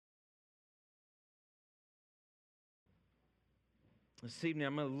This evening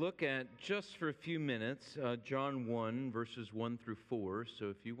I'm going to look at, just for a few minutes, John 1, verses 1 through 4.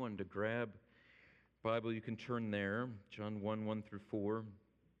 So if you wanted to grab Bible, you can turn there. John 1, 1 through 4.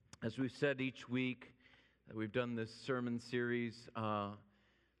 As we've said each week that we've done this sermon series,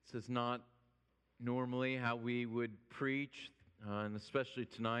 this is not normally how we would preach, and especially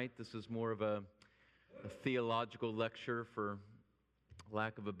tonight. This is more of a theological lecture, for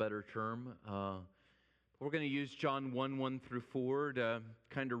lack of a better term. We're going to use John 1, 1 through 4 to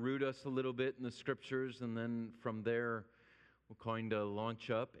kind of root us a little bit in the Scriptures, and then from there we'll kind of launch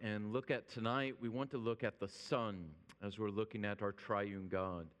up and look at tonight. We want to look at the Son as we're looking at our triune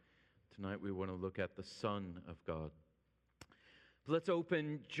God. Tonight we want to look at the Son of God. Let's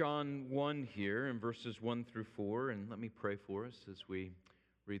open John 1 here in verses 1 through 4, and let me pray for us as we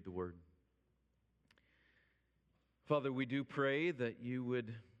read the Word. Father, we do pray that you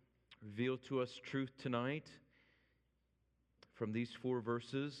would reveal to us truth tonight from these 4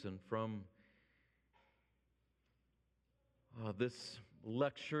 verses and from this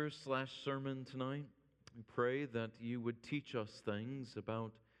lecture / sermon tonight. We pray that you would teach us things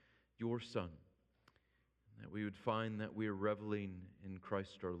about your Son, that we would find that we are reveling in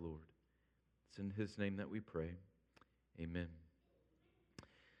Christ our Lord. It's in His name that we pray. Amen.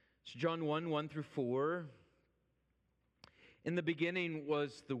 So John 1, 1 through 4. In the beginning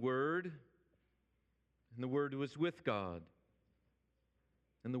was the Word, and the Word was with God,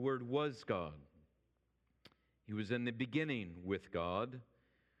 and the Word was God. He was in the beginning with God.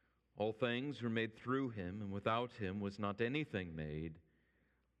 All things were made through Him, and without Him was not anything made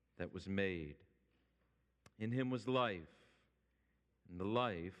that was made. In Him was life, and the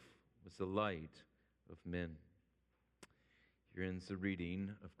life was the light of men. Here ends the reading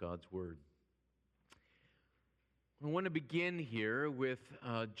of God's Word. I want to begin here with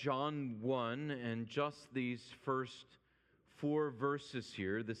John 1 and just these first 4 verses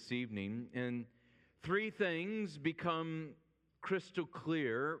here this evening. And 3 things become crystal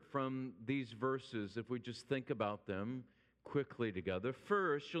clear from these verses if we just think about them quickly together.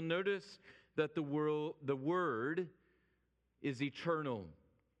 First, you'll notice that the Word is eternal.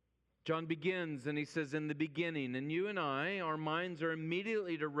 John begins and he says, in the beginning. And you and I, our minds are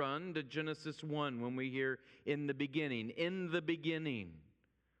immediately to run to Genesis 1 when we hear in the beginning. In the beginning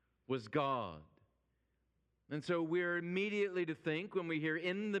was God. And so we're immediately to think, when we hear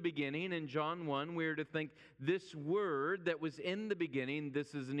in the beginning in John 1, we're to think this Word that was in the beginning,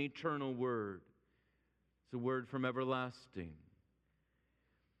 this is an eternal Word. It's a Word from everlasting.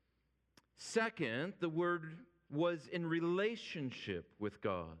 Second, the Word was in relationship with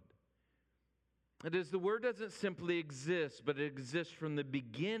God. It is, the Word doesn't simply exist, but it exists from the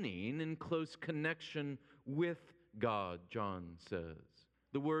beginning in close connection with God, John says.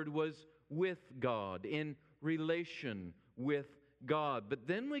 The Word was with God, in relation with God. But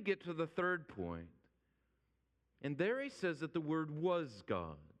then we get to the third point. And there he says that the Word was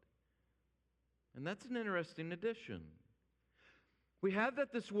God. And that's an interesting addition. We have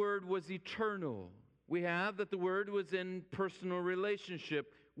that this Word was eternal. We have that the Word was in personal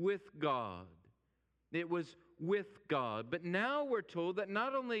relationship with God. It was with God. But now we're told that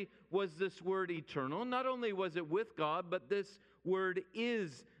not only was this Word eternal, not only was it with God, but this Word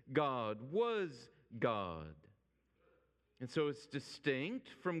is God, was God. And so it's distinct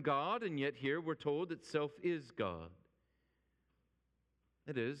from God, and yet here we're told itself is God.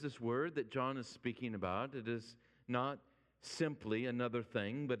 It is this Word that John is speaking about. It is not simply another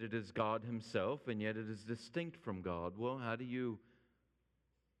thing, but it is God Himself, and yet it is distinct from God. Well, how do you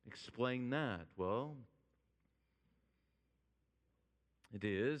explain that? Well, it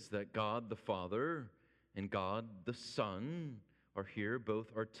is that God the Father and God the Son are here both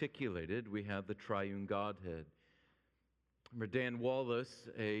articulated. We have the triune Godhead. Remember Dan Wallace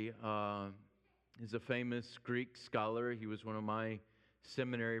is a famous Greek scholar. He was one of my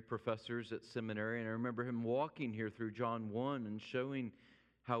seminary professors at seminary, and I remember him walking here through John 1 and showing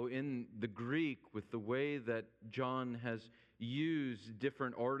how in the Greek, with the way that John has used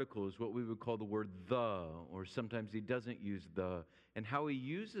different articles, what we would call the word the, or sometimes he doesn't use the, and how he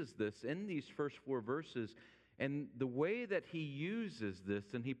uses this in these first 4 verses, and the way that he uses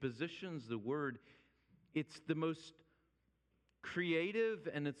this and he positions the word, it's the most creative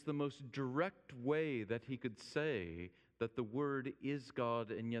and it's the most direct way that he could say that the Word is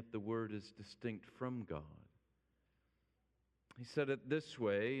God and yet the Word is distinct from God. He said it this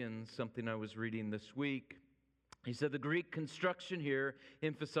way in something I was reading this week. He said the Greek construction here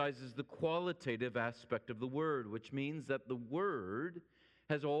emphasizes the qualitative aspect of the Word, which means that the Word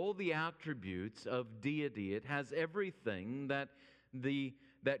has all the attributes of deity. It has everything that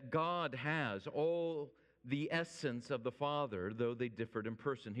God has, all the essence of the Father, though they differed in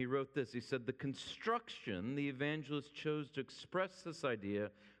person. He wrote this. He said, "The construction the evangelist chose to express this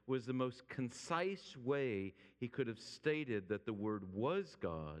idea was the most concise way he could have stated that the Word was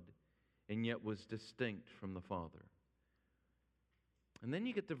God and yet was distinct from the Father." And then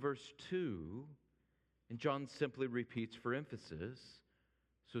you get to verse 2, and John simply repeats for emphasis,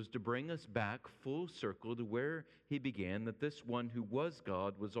 so as to bring us back full circle to where he began, that this one who was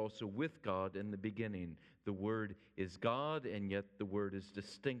God was also with God in the beginning. The Word is God, and yet the Word is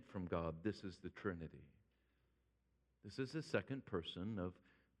distinct from God. This is the Trinity. This is the second person of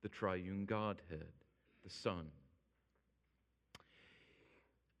the triune Godhead, the Son.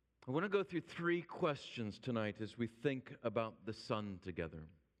 I want to go through 3 questions tonight as we think about the Son together.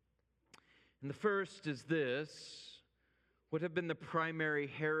 And the first is this: what have been the primary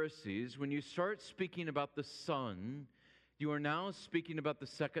heresies? When you start speaking about the Son, you are now speaking about the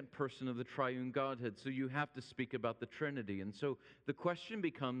second person of the triune Godhead, so you have to speak about the Trinity. And so the question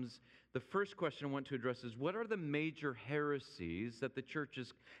becomes, the first question I want to address is, what are the major heresies that the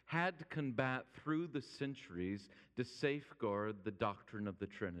churches had to combat through the centuries to safeguard the doctrine of the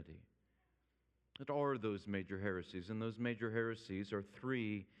Trinity? What are those major heresies? And those major heresies are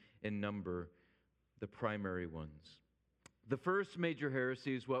 3 in number, the primary ones. The first major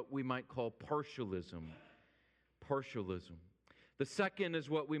heresy is what we might call partialism. Partialism. The second is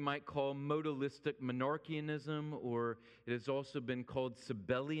what we might call modalistic monarchianism, or it has also been called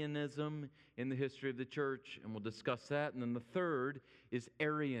Sabellianism in the history of the church, and we'll discuss that. And then the third is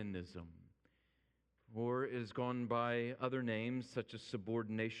Arianism, or it has gone by other names such as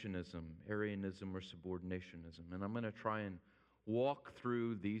subordinationism, Arianism or subordinationism. And I'm going to try and walk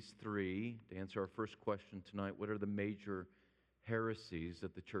through these 3 to answer our first question tonight. What are the major heresies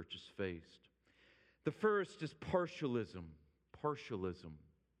that the church has faced? The first is partialism. Partialism.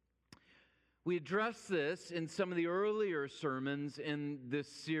 We addressed this in some of the earlier sermons in this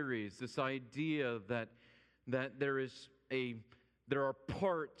series, this idea that there are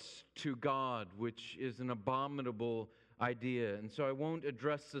parts to God, which is an abominable idea. And so I won't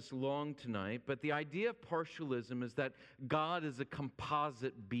address this long tonight, but the idea of partialism is that God is a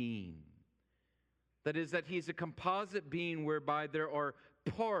composite being. That is, that He's a composite being whereby there are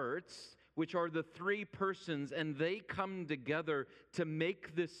parts, which are the 3 persons, and they come together to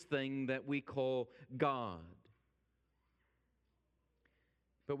make this thing that we call God.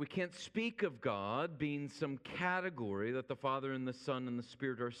 But we can't speak of God being some category that the Father and the Son and the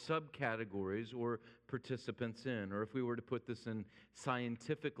Spirit are subcategories or participants in. Or if we were to put this in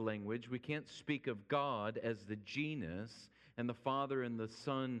scientific language, we can't speak of God as the genus and the Father and the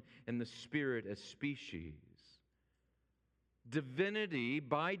Son and the Spirit as species. Divinity,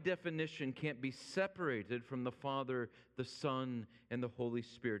 by definition, can't be separated from the Father, the Son, and the Holy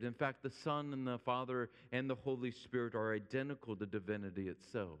Spirit. In fact, the Son and the Father and the Holy Spirit are identical to divinity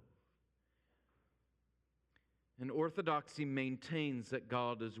itself. And orthodoxy maintains that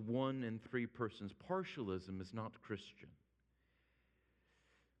God is one in 3 persons. Partialism is not Christian.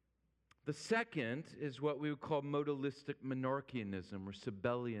 The second is what we would call modalistic monarchianism or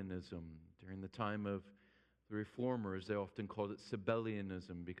Sabellianism. During the time of the Reformers, they often called it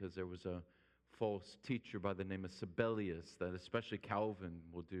Sabellianism because there was a false teacher by the name of Sabellius that especially Calvin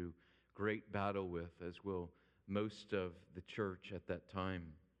will do great battle with, as will most of the church at that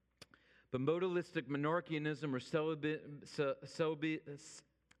time. But modalistic monarchianism or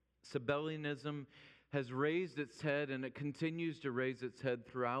Sabellianism has raised its head, and it continues to raise its head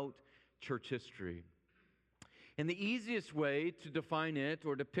throughout church history. And the easiest way to define it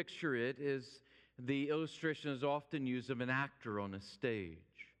or to picture it is the illustration is often used of an actor on a stage.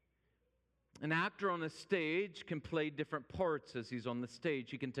 An actor on a stage can play different parts as he's on the stage.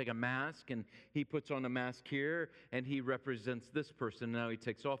 He can take a mask, and he puts on a mask here, and he represents this person. Now he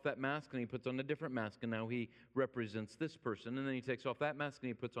takes off that mask, and he puts on a different mask, and now he represents this person. And then he takes off that mask, and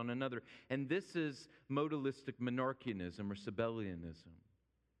he puts on another. And this is modalistic monarchianism or Sabellianism.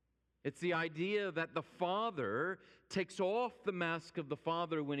 It's the idea that the Father takes off the mask of the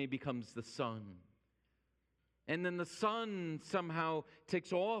Father when He becomes the Son. And then the Son somehow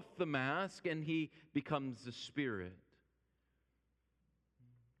takes off the mask and He becomes the Spirit.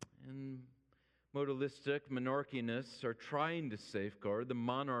 And modalistic monarchianists are trying to safeguard the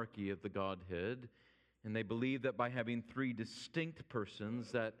monarchy of the Godhead, and they believe that by having 3 distinct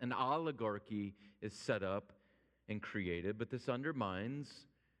persons that an oligarchy is set up and created, but this undermines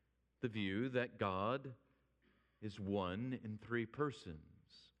the view that God is one in 3 persons.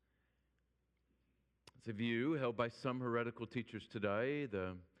 It's a view held by some heretical teachers today.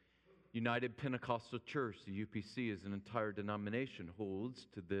 The United Pentecostal Church, the UPC, as an entire denomination, holds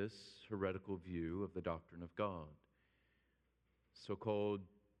to this heretical view of the doctrine of God. So-called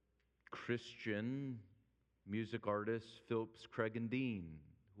Christian music artists Phillips, Craig, and Dean,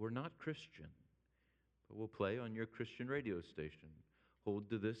 who are not Christian, but will play on your Christian radio station, hold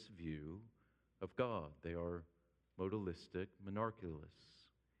to this view of God. They are modalistic monarchialists.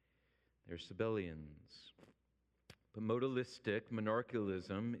 They're Sabellians. But modalistic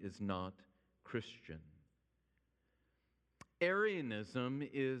monarchialism is not Christian. Arianism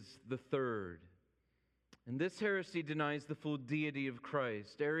is the third. And this heresy denies the full deity of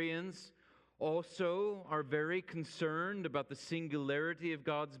Christ. Arians also are very concerned about the singularity of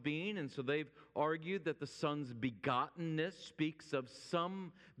God's being, and so they've argued that the Son's begottenness speaks of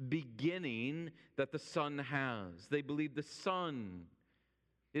some beginning that the Son has. They believe the Son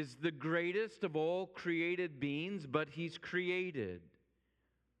is the greatest of all created beings, but He's created.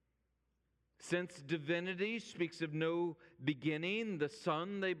 Since divinity speaks of no beginning, the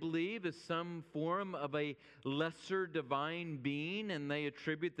Son, they believe, is some form of a lesser divine being, and they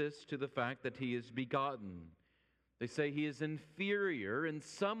attribute this to the fact that He is begotten. They say He is inferior in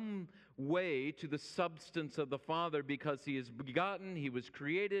some way to the substance of the Father because He is begotten, He was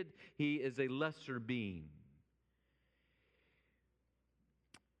created, He is a lesser being.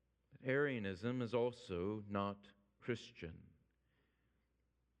 But Arianism is also not Christian.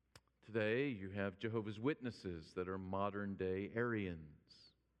 Today, you have Jehovah's Witnesses that are modern-day Arians.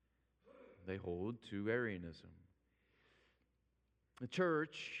 They hold to Arianism. The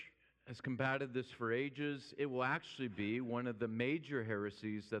church has combated this for ages. It will actually be one of the major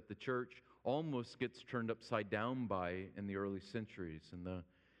heresies that the church almost gets turned upside down by in the early centuries. In the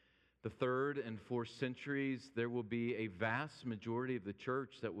 3rd and 4th centuries, there will be a vast majority of the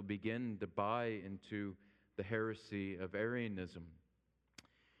church that will begin to buy into the heresy of Arianism.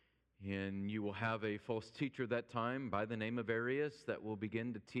 And you will have a false teacher that time by the name of Arius that will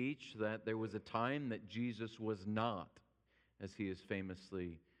begin to teach that there was a time that Jesus was not, as he is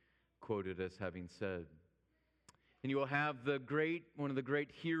famously quoted as having said. And you will have one of the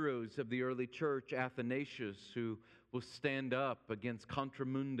great heroes of the early church, Athanasius, who will stand up against contra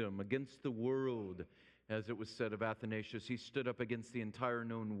mundum, against the world, as it was said of Athanasius. He stood up against the entire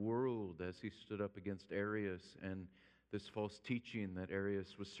known world as he stood up against Arius and this false teaching that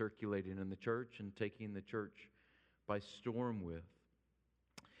Arius was circulating in the church and taking the church by storm with.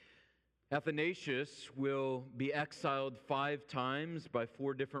 Athanasius will be exiled 5 times by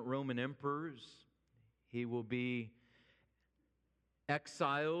 4 different Roman emperors. He will be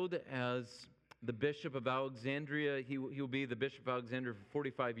exiled as the Bishop of Alexandria. He will be the Bishop of Alexandria for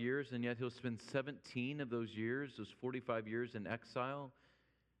 45 years, and yet he'll spend 17 of those years, those 45 years in exile.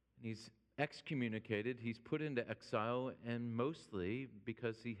 And he's excommunicated, he's put into exile, and mostly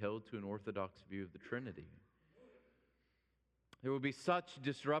because he held to an orthodox view of the Trinity. There will be such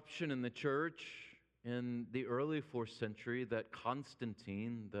disruption in the church in the early 4th century that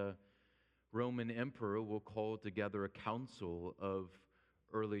Constantine, the Roman emperor, will call together a council of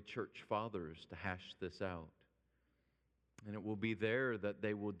early church fathers to hash this out. And it will be there that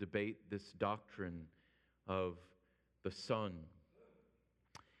they will debate this doctrine of the Son.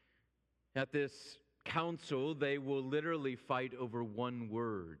 At this council, they will literally fight over one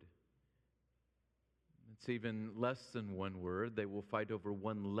word. It's even less than one word. They will fight over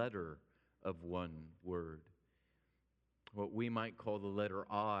one letter of one word. What we might call the letter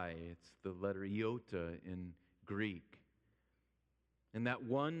I. It's the letter iota in Greek. And that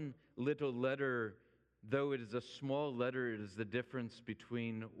one little letter, though it is a small letter, it is the difference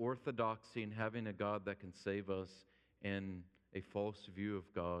between orthodoxy and having a God that can save us and a false view of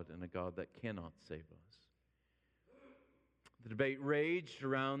God and a God that cannot save us. The debate raged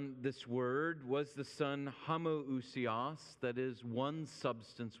around this word. Was the Son homoousios, that is, one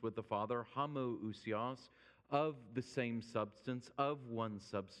substance with the Father, homoousios, of the same substance, of one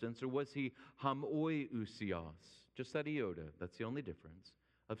substance, or was he homoiousios, just that iota, that's the only difference,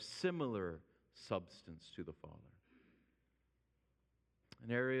 of similar substance to the Father?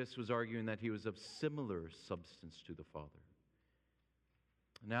 And Arius was arguing that he was of similar substance to the Father.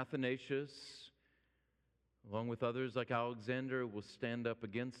 And Athanasius, along with others like Alexander, will stand up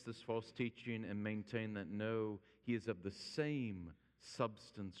against this false teaching and maintain that no, he is of the same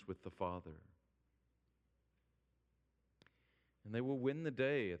substance with the Father. And they will win the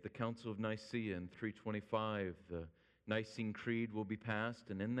day at the Council of Nicaea in 325. The Nicene Creed will be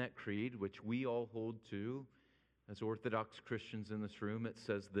passed, and in that creed, which we all hold to, as Orthodox Christians in this room, it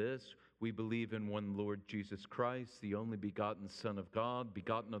says this: we believe in one Lord Jesus Christ, the only begotten Son of God,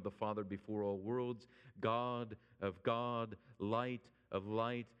 begotten of the Father before all worlds, God of God, light of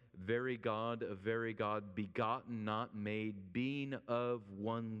light, very God of very God, begotten, not made, being of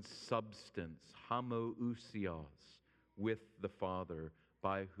one substance, homoousios, with the Father,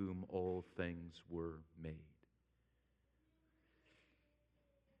 by whom all things were made.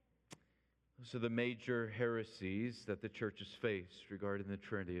 Those are the major heresies that the church has faced regarding the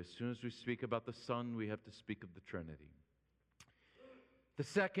Trinity. As soon as we speak about the Son, we have to speak of the Trinity. The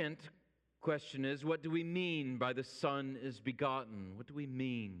second question is, what do we mean by the Son is begotten? What do we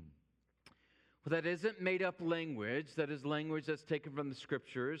mean? Well, that isn't made-up language. That is language that's taken from the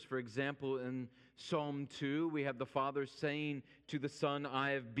Scriptures. For example, in Psalm 2, we have the Father saying to the Son,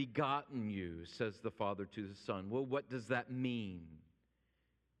 I have begotten you, says the Father to the Son. Well, what does that mean?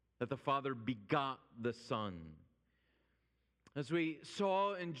 That the Father begot the Son. As we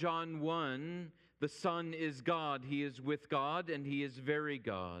saw in John 1, the Son is God. He is with God, and He is very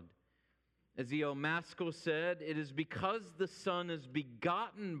God. As E.O. Maskell said, it is because the Son is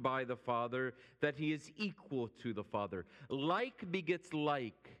begotten by the Father that He is equal to the Father. Like begets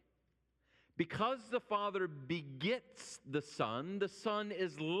like. Because the Father begets the Son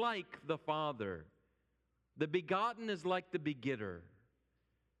is like the Father. The begotten is like the begetter.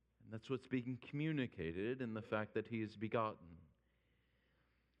 And that's what's being communicated in the fact that He is begotten.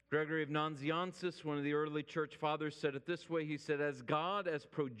 Gregory of Nazianzus, one of the early church fathers, said it this way. He said, as God, as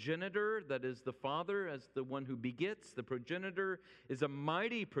progenitor, that is the Father, as the one who begets, the progenitor is a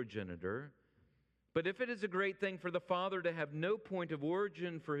mighty progenitor. But if it is a great thing for the Father to have no point of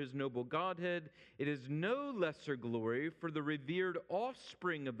origin for His noble Godhead, it is no lesser glory for the revered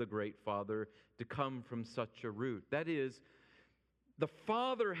offspring of the great Father to come from such a root. That is, the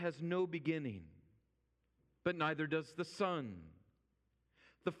Father has no beginning, but neither does the Son.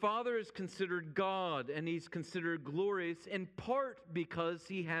 The Father is considered God, and He's considered glorious in part because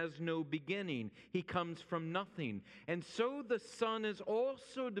He has no beginning. He comes from nothing. And so the Son is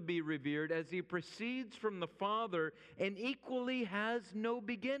also to be revered as He proceeds from the Father and equally has no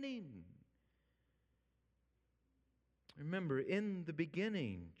beginning. Remember, in the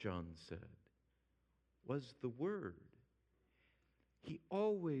beginning, John said, was the Word. He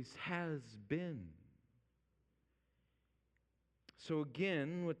always has been. So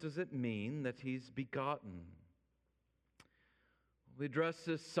again, what does it mean that He's begotten? We addressed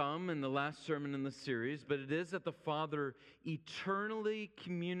this some in the last sermon in the series, but it is that the Father eternally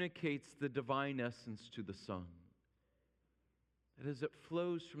communicates the divine essence to the Son. That is, it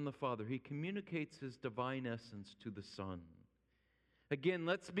flows from the Father. He communicates His divine essence to the Son. Again,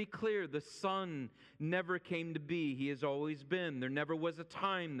 let's be clear, the Son never came to be. He has always been. There never was a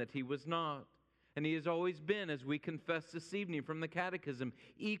time that He was not. And He has always been, as we confess this evening from the Catechism,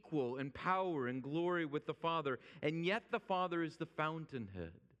 equal in power and glory with the Father. And yet the Father is the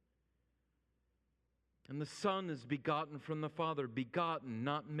fountainhead. And the Son is begotten from the Father, begotten,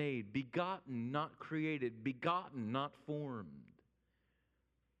 not made, begotten, not created, begotten, not formed.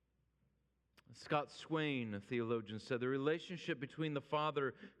 Scott Swain, a theologian, said the relationship between the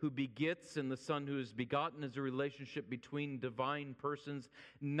Father who begets and the Son who is begotten is a relationship between divine persons,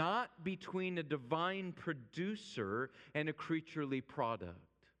 not between a divine producer and a creaturely product.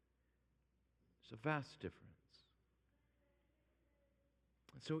 There's a vast difference.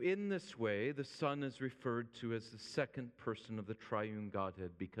 So in this way, the Son is referred to as the second person of the triune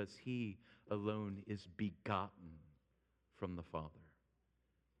Godhead because He alone is begotten from the Father.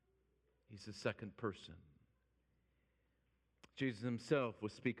 He's the second person. Jesus Himself will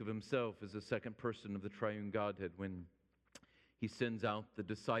speak of Himself as the second person of the triune Godhead when He sends out the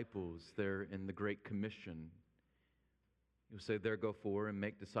disciples there in the Great Commission. He'll say, therefore, and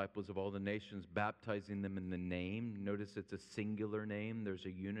make disciples of all the nations, baptizing them in the name. Notice it's a singular name. There's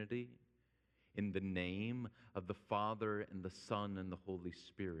a unity. In the name of the Father and the Son and the Holy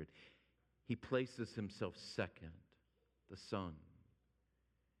Spirit. He places Himself second, the Son.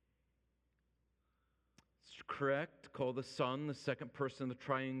 Correct, call the Son the second person of the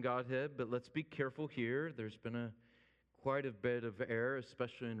triune Godhead, but let's be careful here. There's been quite a bit of error,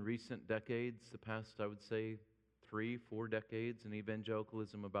 especially in recent decades, the past, I would say, 3-4 decades in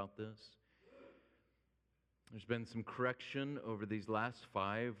evangelicalism about this. There's been some correction over these last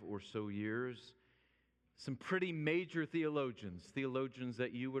 5 or so years. Some pretty major theologians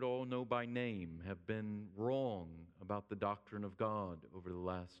that you would all know by name, have been wrong about the doctrine of God over the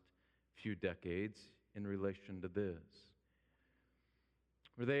last few decades in relation to this,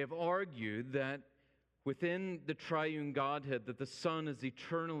 where they have argued that within the triune Godhead that the Son is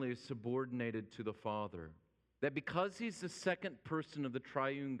eternally subordinated to the Father, that because He's the second person of the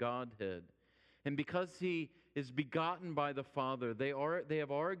triune Godhead, and because He is begotten by the Father, they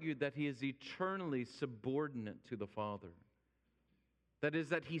have argued that He is eternally subordinate to the Father. That is,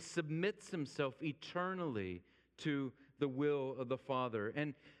 that he submits himself eternally to the will of the Father.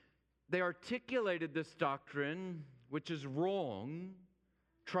 And they articulated this doctrine, which is wrong,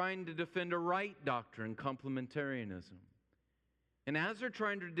 trying to defend a right doctrine, complementarianism. And as they're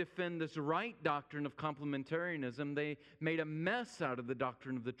trying to defend this right doctrine of complementarianism, they made a mess out of the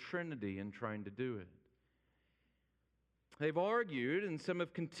doctrine of the Trinity in trying to do it. They've argued, and some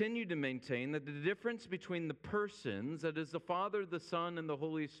have continued to maintain, that the difference between the persons, that is the Father, the Son, and the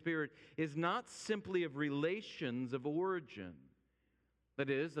Holy Spirit, is not simply of relations of origin. That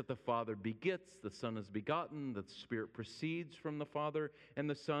is, that the Father begets, the Son is begotten, that the Spirit proceeds from the Father and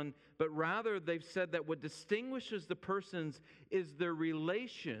the Son. But rather, they've said that what distinguishes the persons is their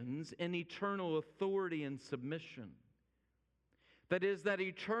relations in eternal authority and submission. That is, that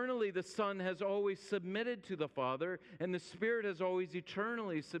eternally the Son has always submitted to the Father, and the Spirit has always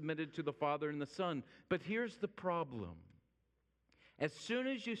eternally submitted to the Father and the Son. But here's the problem. As soon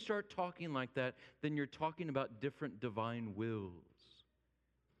as you start talking like that, then you're talking about different divine wills.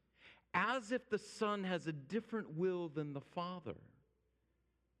 As if the Son has a different will than the Father.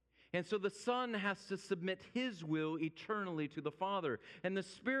 And so the Son has to submit His will eternally to the Father. And the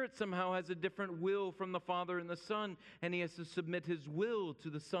Spirit somehow has a different will from the Father and the Son, and He has to submit His will to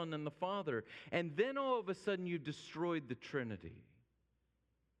the Son and the Father. And then all of a sudden you've destroyed the Trinity.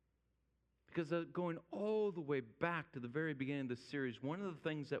 Because going all the way back to the very beginning of this series, one of the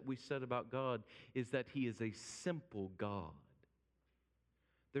things that we said about God is that He is a simple God.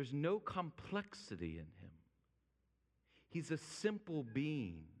 There's no complexity in Him. He's a simple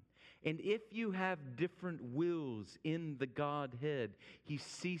being. And if you have different wills in the Godhead, He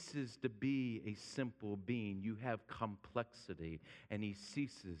ceases to be a simple being. You have complexity, and He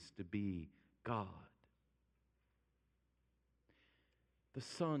ceases to be God. The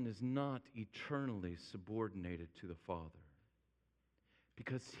Son is not eternally subordinated to the Father,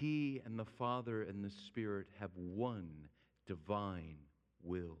 because He and the Father and the Spirit have one divine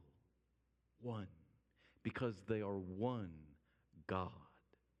will. One. Because they are one God.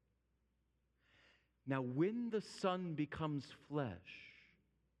 Now, when the Son becomes flesh,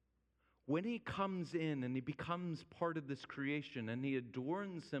 when He comes in and He becomes part of this creation and He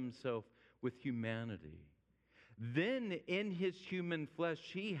adorns Himself with humanity, then in His human flesh,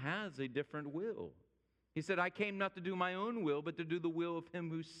 He has a different will. He said, I came not to do my own will, but to do the will of Him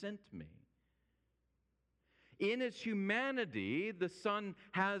who sent me. In His humanity, the Son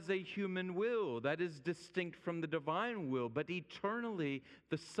has a human will that is distinct from the divine will. But eternally,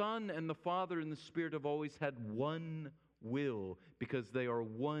 the Son and the Father and the Spirit have always had one will because they are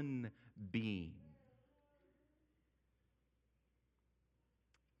one being.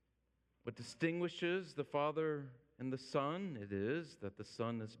 What distinguishes the Father and the Son, it is that the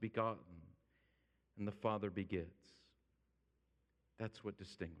Son is begotten and the Father begets. That's what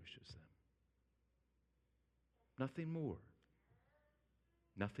distinguishes them. Nothing more,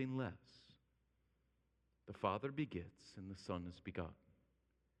 nothing less. The Father begets and the Son is begotten.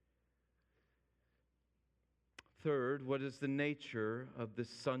 Third, what is the nature of this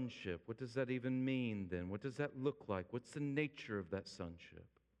sonship? What does that even mean then? What does that look like? What's the nature of that sonship?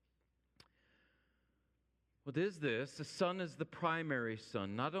 What is this? The Son is the primary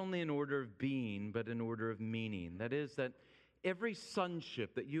Son, not only in order of being, but in order of meaning. That is, that every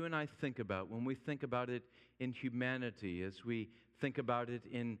sonship that you and I think about, when we think about it in humanity, as we think about it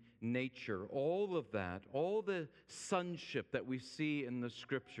in nature, all of that, all the sonship that we see in the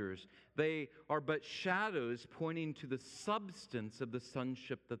Scriptures, they are but shadows pointing to the substance of the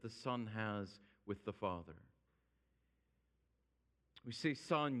sonship that the Son has with the Father. We see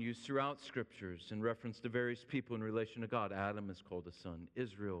son used throughout Scriptures in reference to various people in relation to God. Adam is called a son.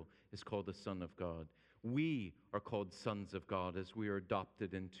 Israel is called a son of God. We are called sons of God as we are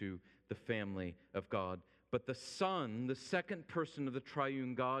adopted into the family of God. But the Son, the second person of the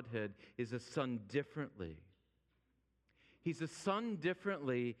triune Godhead, is a son differently. He's a son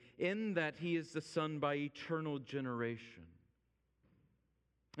differently in that He is the Son by eternal generation.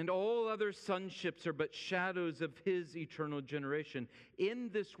 And all other sonships are but shadows of His eternal generation. In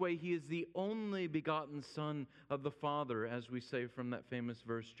this way, He is the only begotten Son of the Father, as we say from that famous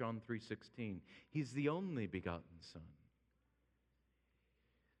verse, John 3:16. He's the only begotten Son.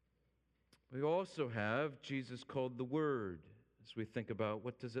 We also have Jesus called the Word, as we think about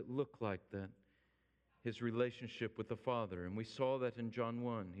what does it look like that His relationship with the Father. And we saw that in John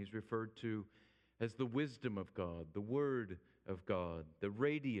 1. He's referred to as the wisdom of God, the Word of God, the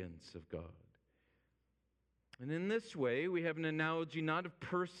radiance of God. And in this way, we have an analogy not of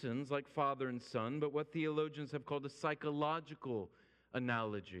persons like Father and Son, but what theologians have called a psychological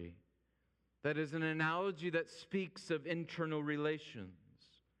analogy. That is an analogy that speaks of internal relations.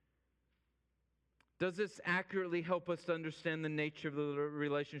 Does this accurately help us to understand the nature of the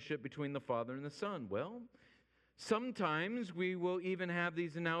relationship between the Father and the Son? Well, sometimes we will even have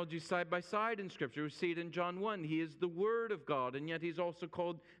these analogies side by side in Scripture. We see it in John 1. He is the Word of God, and yet He's also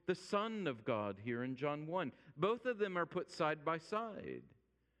called the Son of God here in John 1. Both of them are put side by side.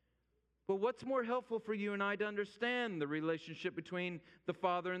 But what's more helpful for you and I to understand the relationship between the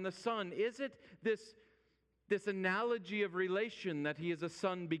Father and the Son? Is it this analogy of relation that He is a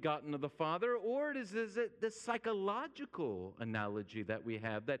Son begotten of the Father, or is it this psychological analogy that we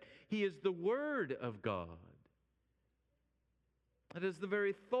have that He is the Word of God? That is the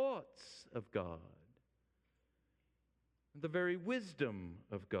very thoughts of God, the very wisdom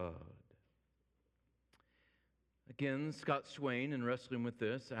of God. Again, Scott Swain, in wrestling with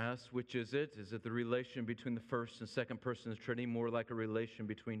this, asks, which is it? Is it the relation between the first and second person of the Trinity more like a relation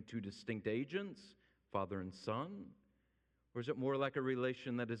between two distinct agents, Father and Son? Or is it more like a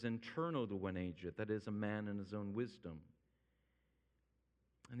relation that is internal to one agent, that is, a man in his own wisdom?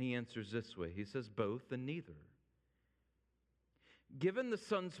 And he answers this way. He says both and neither. Given the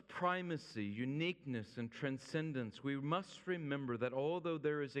Son's primacy, uniqueness, and transcendence, we must remember that although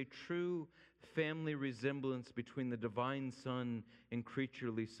there is a true family resemblance between the divine Son and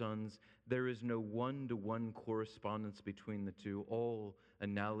creaturely sons, there is no one-to-one correspondence between the two. All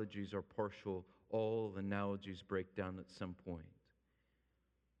analogies are partial. All analogies break down at some point.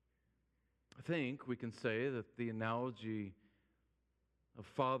 I think we can say that the analogy of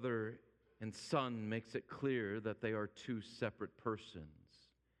Father and Son makes it clear that they are two separate persons.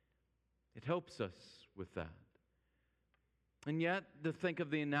 It helps us with that. And yet, to think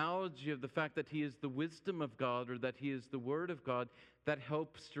of the analogy of the fact that He is the wisdom of God or that He is the Word of God, that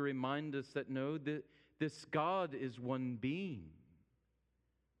helps to remind us that no, this God is one being.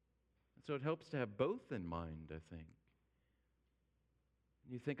 And so it helps to have both in mind, I think.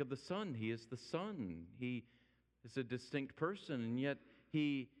 You think of the Son. He is the Son. He is a distinct person, and yet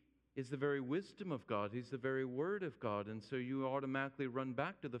He is the very wisdom of God. He's the very Word of God. And so you automatically run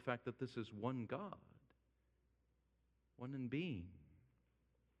back to the fact that this is one God, one in being.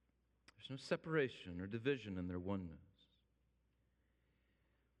 There's no separation or division in their oneness.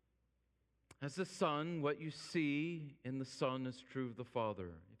 As the Son, what you see in the Son is true of the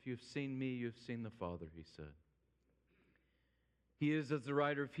Father. If you've seen me, you've seen the Father, He said. He is, as the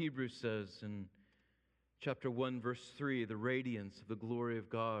writer of Hebrews says in chapter 1, verse 3, the radiance of the glory of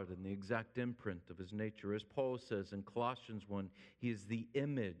God and the exact imprint of His nature. As Paul says in Colossians 1, He is the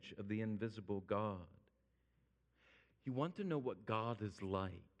image of the invisible God. You want to know what God is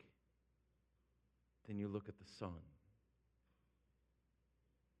like, then you look at the Son.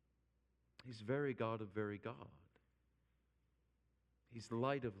 He's very God of very God. He's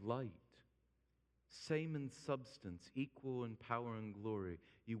light of light. Same in substance, equal in power and glory.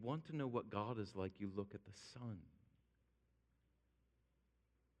 You want to know what God is like, you look at the Son.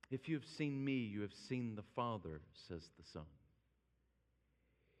 If you have seen me, you have seen the Father, says the Son.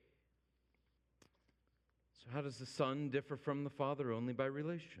 So how does the Son differ from the Father? Only by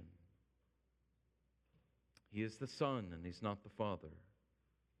relation. He is the Son and He's not the Father.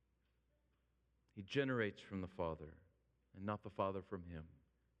 He generates from the Father and not the Father from Him.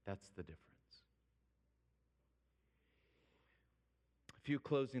 That's the difference. A few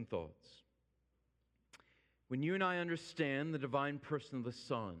closing thoughts. When you and I understand the divine person of the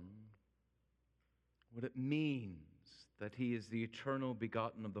Son, what it means that He is the eternal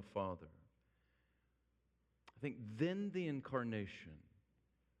begotten of the Father, I think then the incarnation,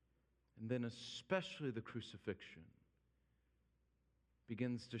 and then especially the crucifixion,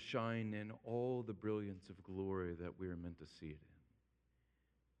 begins to shine in all the brilliance of glory that we are meant to see it in.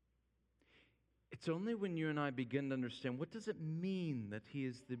 It's only when you and I begin to understand what does it mean that He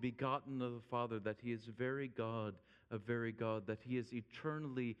is the begotten of the Father, that He is very God of very God, that He has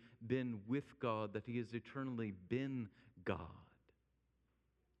eternally been with God, that He has eternally been God,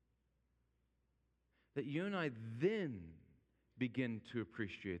 that you and I then begin to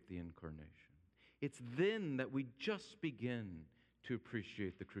appreciate the incarnation. It's then that we just begin to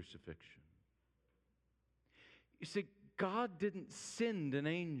appreciate the crucifixion. You see, God didn't send an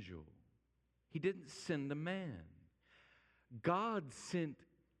angel. He didn't send a man. God sent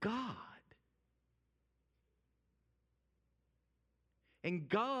God. And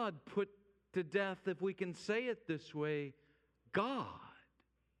God put to death, if we can say it this way, God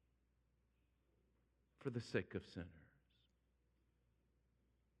for the sake of sinners.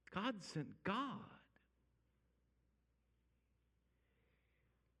 God sent God.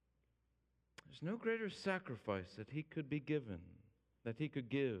 There's no greater sacrifice that He could be given that he could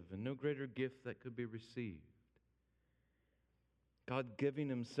give, and no greater gift that could be received. God giving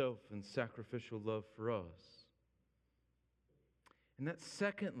himself in sacrificial love for us. And that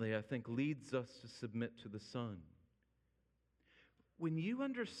secondly, I think, leads us to submit to the Son. When you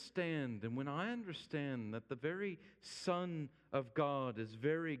understand, and when I understand that the very Son of God is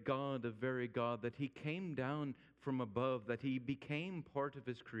very God of very God, that he came down from above, that he became part of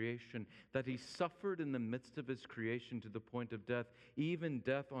his creation, that he suffered in the midst of his creation to the point of death, even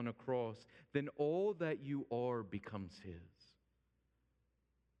death on a cross, then all that you are becomes his.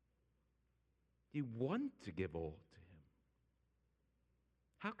 You want to give all to him.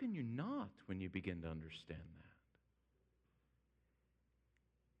 How can you not when you begin to understand that?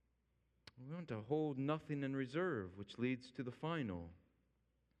 We want to hold nothing in reserve, which leads to the final.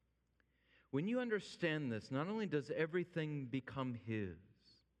 When you understand this, not only does everything become his,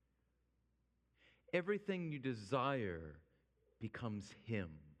 everything you desire becomes him.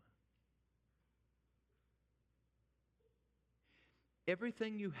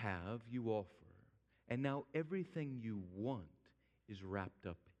 Everything you have, you offer. And now everything you want is wrapped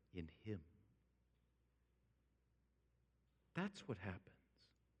up in him. That's what happens.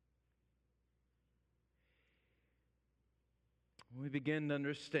 When we begin to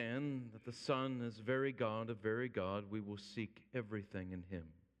understand that the Son is very God of very God, we will seek everything in him.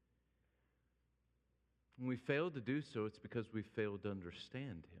 When we fail to do so, it's because we failed to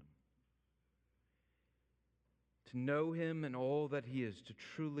understand him. To know him and all that he is, to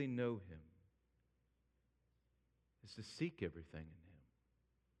truly know him, is to seek everything in him.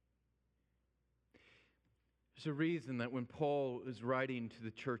 There's a reason that when Paul is writing to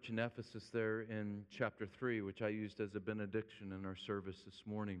the church in Ephesus there in chapter 3, which I used as a benediction in our service this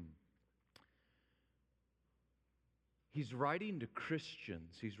morning, he's writing to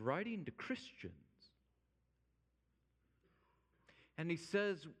Christians. He's writing to Christians. And he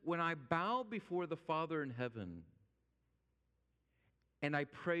says, when I bow before the Father in heaven and I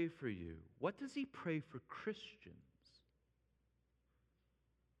pray for you, what does he pray for Christians?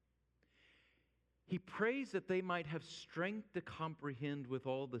 He prays that they might have strength to comprehend with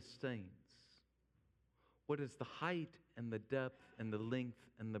all the saints what is the height and the depth and the length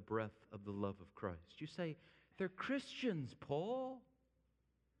and the breadth of the love of Christ. You say, they're Christians, Paul.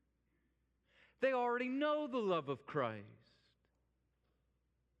 They already know the love of Christ.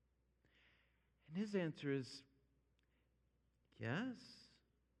 And his answer is yes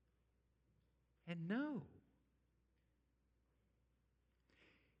and no.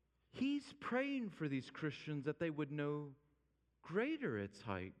 He's praying for these Christians that they would know greater its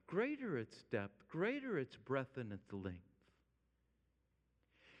height, greater its depth, greater its breadth and its length.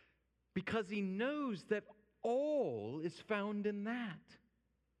 Because he knows that all is found in that.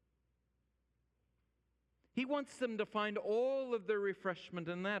 He wants them to find all of their refreshment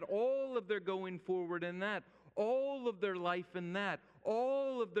in that, all of their going forward in that, all of their life in that,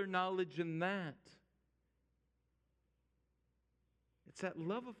 all of their knowledge in that. It's that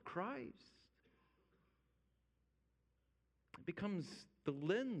love of Christ. It becomes the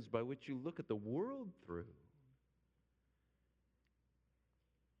lens by which you look at the world through.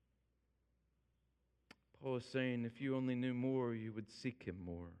 Paul is saying, if you only knew more, you would seek him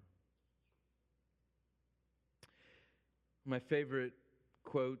more. My favorite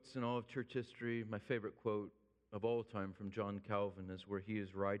quotes in all of church history, my favorite quote of all time from John Calvin is where he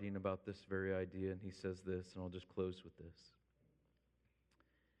is writing about this very idea, and he says this, and I'll just close with this.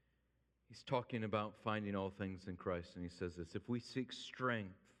 He's talking about finding all things in Christ, and he says this: if we seek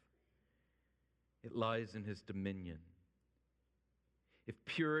strength, it lies in his dominion. If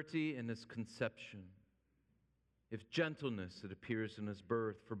purity, in his conception. If gentleness, it appears in his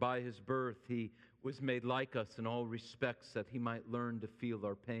birth. For by his birth he was made like us in all respects, that he might learn to feel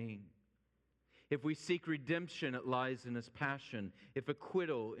our pain. If we seek redemption, it lies in his passion. If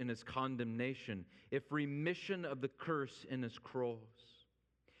acquittal, in his condemnation. If remission of the curse, in his cross.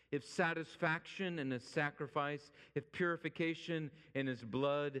 If satisfaction, in his sacrifice. If purification, in his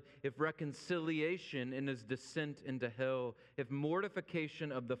blood. If reconciliation, in his descent into hell. If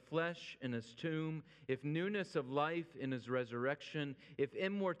mortification of the flesh, in his tomb. If newness of life, in his resurrection. If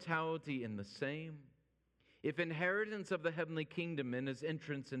immortality, in the same. If inheritance of the heavenly kingdom, in his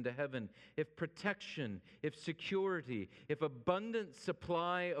entrance into heaven. If protection, if security, if abundant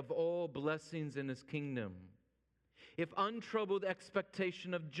supply of all blessings in his kingdom. If untroubled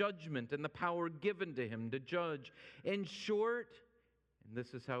expectation of judgment and the power given to him to judge. In short, and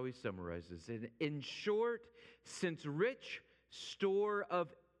this is how he summarizes it, in short, since rich store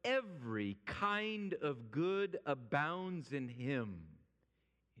of every kind of good abounds in him,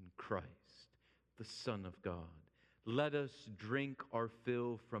 in Christ, the Son of God, Let us drink our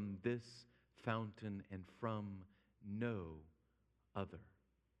fill from this fountain and from no other.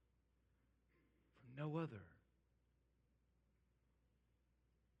 From no other.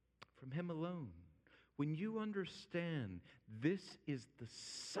 From Him alone. When you understand this is the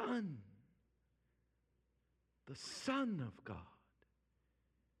Son of God,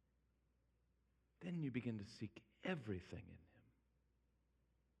 then you begin to seek everything in Him.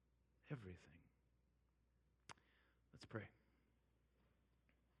 Everything. Let's pray.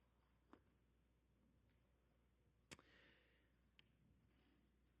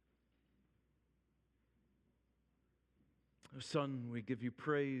 Oh, Son, we give you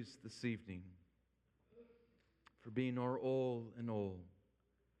praise this evening for being our all in all.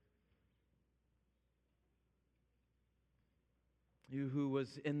 You who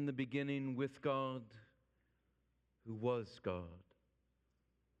was in the beginning with God, who was God,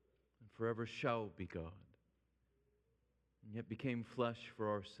 and forever shall be God, and yet became flesh for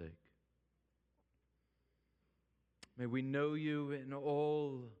our sake. May we know you in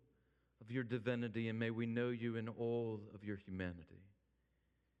all of your divinity, and may we know you in all of your humanity.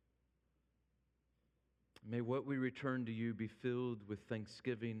 May what we return to you be filled with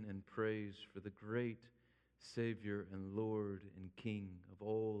thanksgiving and praise for the great Savior and Lord and King of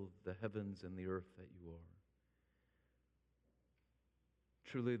all the heavens and the earth that you are.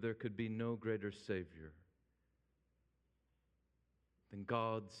 Truly, there could be no greater Savior than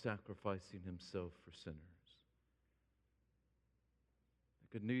God sacrificing Himself for sinners.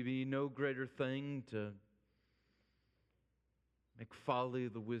 There could be no greater thing to make folly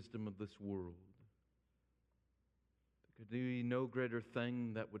the wisdom of this world. There could be no greater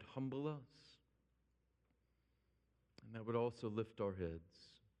thing that would humble us and that would also lift our heads.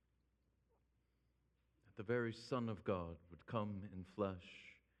 That the very Son of God would come in flesh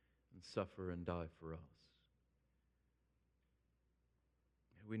and suffer and die for us.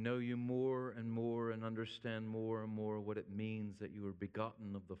 We know you more and more and understand more and more what it means that you were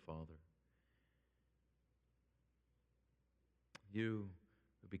begotten of the Father. You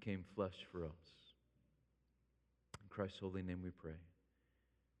who became flesh for us. In Christ's holy name we pray.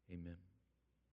 Amen.